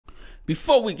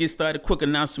Before we get started, quick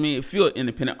announcement. If you're an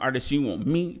independent artist, you want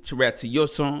me to rap to your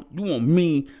song,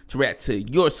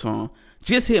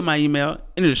 just hit my email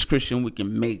in the description. We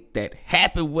can make that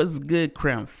happen. What's good,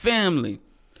 Crown family?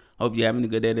 Hope you're having a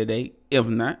good day today. If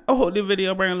not, I hope the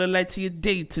video bring a little light to your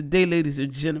day. Today, ladies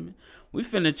and gentlemen, we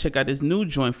finna check out this new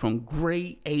joint from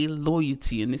Grade A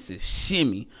Loyalty, and this is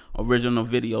Shimmy. Original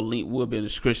video link will be in the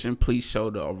description. Please show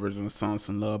the original song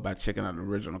some love by checking out the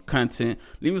original content.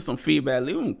 Leave me some feedback.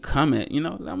 Leave me a comment.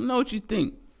 Let me know what you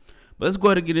think. But let's go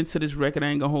ahead and get into this record. I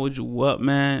ain't gonna hold you up,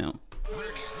 man.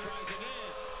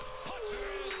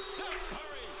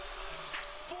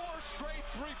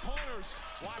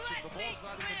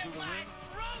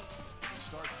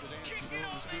 Starts the dance, he's doing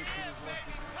his boots in his left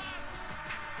his hand.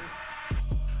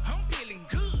 I'm feeling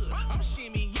good. I'm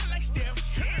Shimmy, yeah, like Steph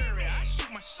Curry. I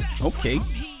shoot my shot. Okay. I'm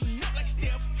heating up like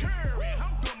Steph Curry.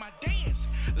 I'm doing my dance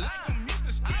like I'm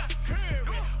Mr. Steph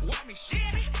Curry. Watch me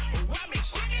shimmy, watch me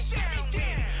shimmy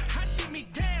down. I shimmy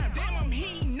down, damn, I'm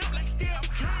heating up like Steph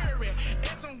Curry.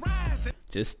 As I'm rising.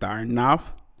 Just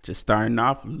starting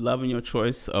off, loving your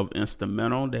choice of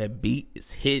instrumental. That beat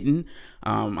is hitting.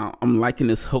 I'm liking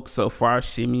this hook so far,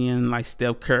 shimmying like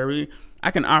Steph Curry.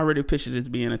 I can already picture this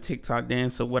being a TikTok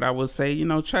dance. So what I would say,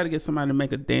 try to get somebody to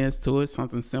make a dance to it,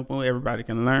 something simple everybody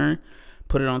can learn.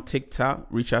 Put it on TikTok,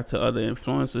 reach out to other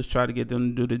influencers, try to get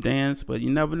them to do the dance. But you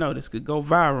never know, this could go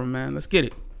viral, man. Let's get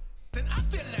it. I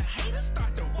feel the haters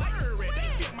start to worry.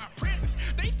 They feel my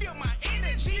presence, they feel my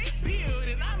energy build,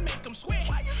 and I make them sweat.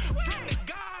 From the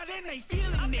God, and they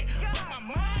feeling it. But my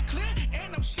mind clear,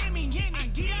 and I'm shimmying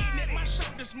and getting it. My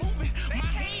shoulders moving, my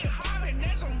head bobbing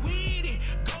as I'm with it.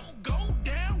 Go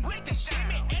down with the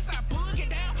shimmy as I boogie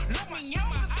down. Look me in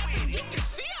my eyes, and you can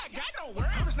see I got no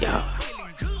words. Yeah. I'm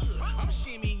feeling good. I'm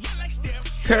shimmying like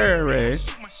Steph Curry.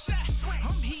 Shoot my shot.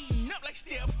 I'm heating up like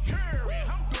Steph Curry.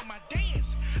 I'm doing my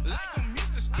dance like I'm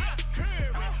Mr. Steph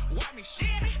Curry. Watch me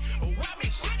shimmy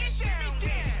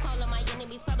down. All of my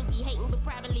enemies probably hating, but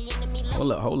probably enemy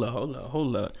love.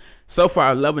 Hold up. So far,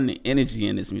 I'm loving the energy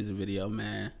in this music video,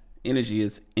 man. Energy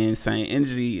is insane.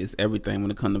 Energy is everything when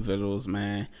it comes to visuals,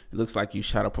 man. It looks like you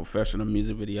shot a professional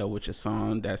music video with your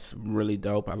song. That's really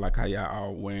dope. I like how y'all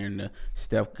all wearing the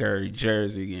Steph Curry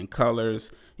jersey and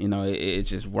colors. It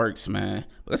just works, man.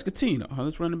 But let's continue, though.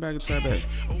 Let's run it back inside back.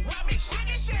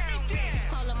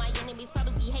 All of my enemies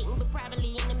probably hating, but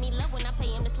probably enemy love. When I pay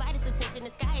him the slightest attention,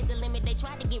 the sky is the limit. They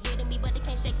try to get rid of me, but they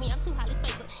can't shake me. I'm too highly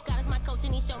favored. God is my coach,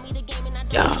 and he showed me the game, and I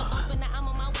don't but now I'm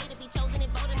on my way to be chosen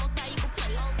and voted most valuable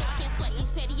player. So I can't sweat these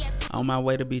petty ass. On my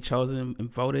way to be chosen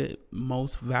and voted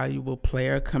most valuable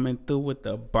player, coming through with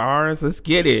the bars. Let's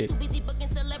get it. Too busy booking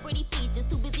celebrity features,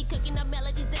 too busy cooking up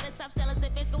melodies that are top sellers.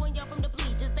 That bitch going up from the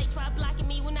bleachers. They try blocking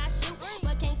me when I shoot,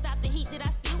 but can't stop the heat that I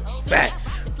spew.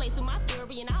 Facts. The place with my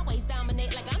fury and always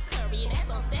dominate like I'm Curry, and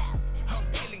that's on step. I'm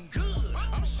feeling good.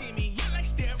 I'm shimmying like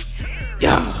Steph Curry.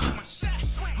 Yeah. Shoot my shot.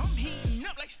 I'm heating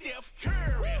up like Steph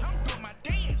Curry. I'm doing my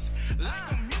dance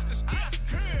like I'm Mr. Steph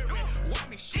Curry. Watch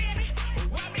me shimmy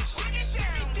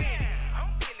down.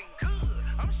 I'm feeling good.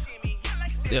 I'm shimmying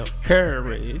like Steph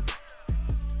Curry.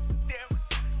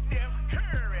 Steph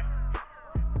Curry.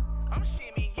 I'm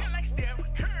shimmying like Steph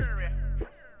Curry.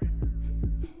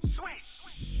 Swish.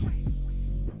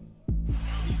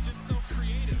 He's just so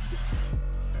creative.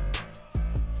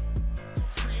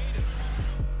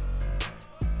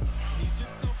 He's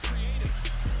just so creative.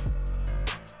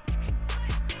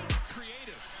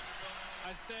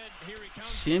 I said, here he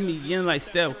comes. Shimmy in like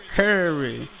Steph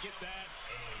Curry. Get that.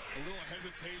 A little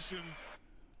hesitation.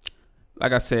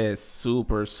 Like I said,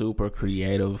 super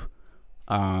creative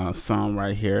song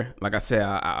right here. Like I said,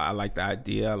 I like the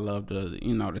idea. I love the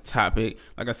the topic.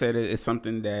 Like I said, it's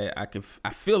something that I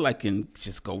feel like can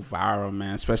just go viral,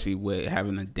 man. Especially with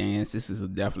having a dance. This is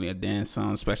definitely a dance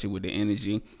song, especially with the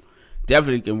energy.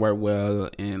 Definitely can work well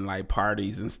in like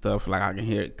parties and stuff. Like I can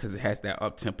hear it because it has that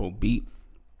up tempo beat.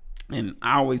 And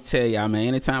I always tell y'all, man,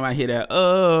 anytime I hear that,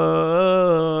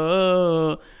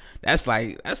 that's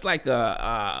like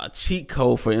a cheat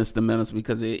code for instrumentals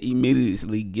because it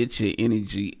immediately gets your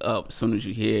energy up as soon as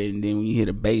you hear it, and then when you hear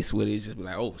the bass with it, just be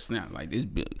like, oh snap, like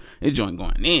this joint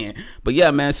going in. But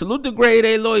yeah, man, salute the Grade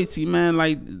A Loyalty, man.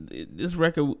 Like this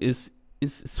record is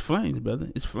it's flames,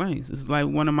 brother. It's flames. It's like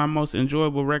one of my most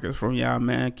enjoyable records from y'all,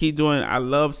 man. Keep doing. I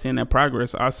love seeing that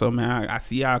progress. Also, man, I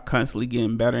see y'all constantly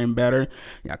getting better and better.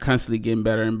 Y'all constantly getting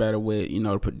better and better with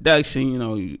the production.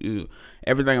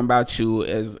 everything about you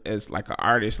as like an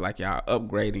artist, like y'all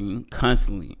upgrading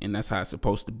constantly, and that's how it's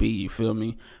supposed to be. You feel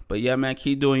me? But yeah, man,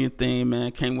 keep doing your thing,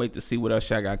 man. Can't wait to see what else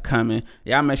y'all got coming.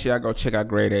 Y'all make sure y'all go check out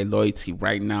Grade A Loyalty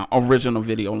right now. Original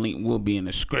video link will be in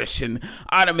the description.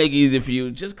 I'll make it easy for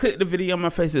you. Just click the video on my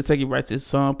face to take you right to the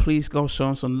song. Please go show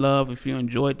them some love. If you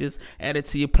enjoyed this, add it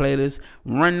to your playlist.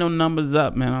 Run those numbers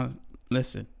up, man.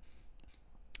 Listen,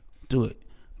 do it.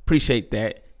 Appreciate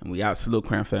that. And we out. Salute,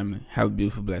 Crown family. Have a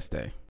beautiful, blessed day.